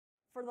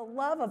For the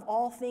love of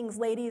all things,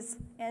 ladies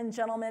and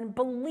gentlemen,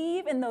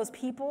 believe in those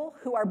people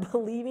who are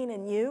believing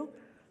in you.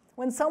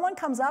 When someone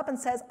comes up and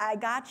says, I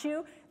got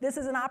you, this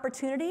is an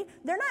opportunity,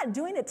 they're not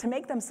doing it to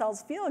make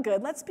themselves feel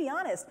good. Let's be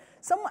honest.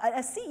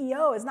 A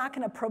CEO is not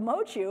going to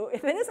promote you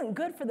if it isn't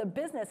good for the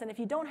business and if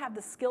you don't have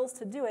the skills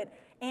to do it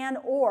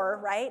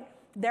right,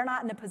 they're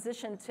not in a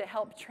position to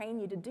help train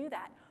you to do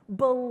that.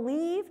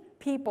 Believe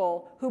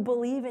people who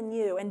believe in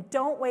you and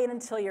don't wait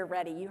until you're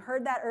ready. You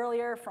heard that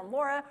earlier from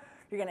Laura.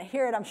 You're going to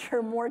hear it, I'm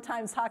sure, more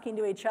times talking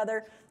to each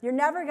other. You're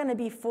never going to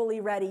be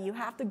fully ready. You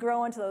have to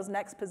grow into those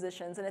next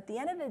positions. And at the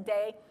end of the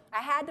day, I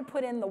had to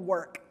put in the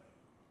work.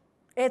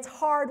 It's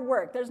hard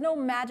work. There's no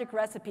magic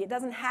recipe. It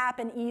doesn't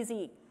happen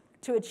easy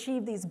to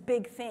achieve these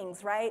big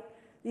things, right?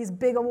 These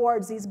big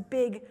awards, these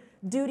big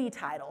duty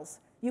titles.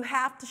 You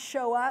have to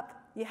show up,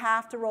 you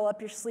have to roll up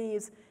your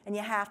sleeves, and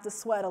you have to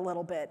sweat a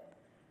little bit.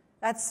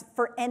 That's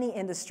for any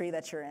industry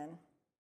that you're in.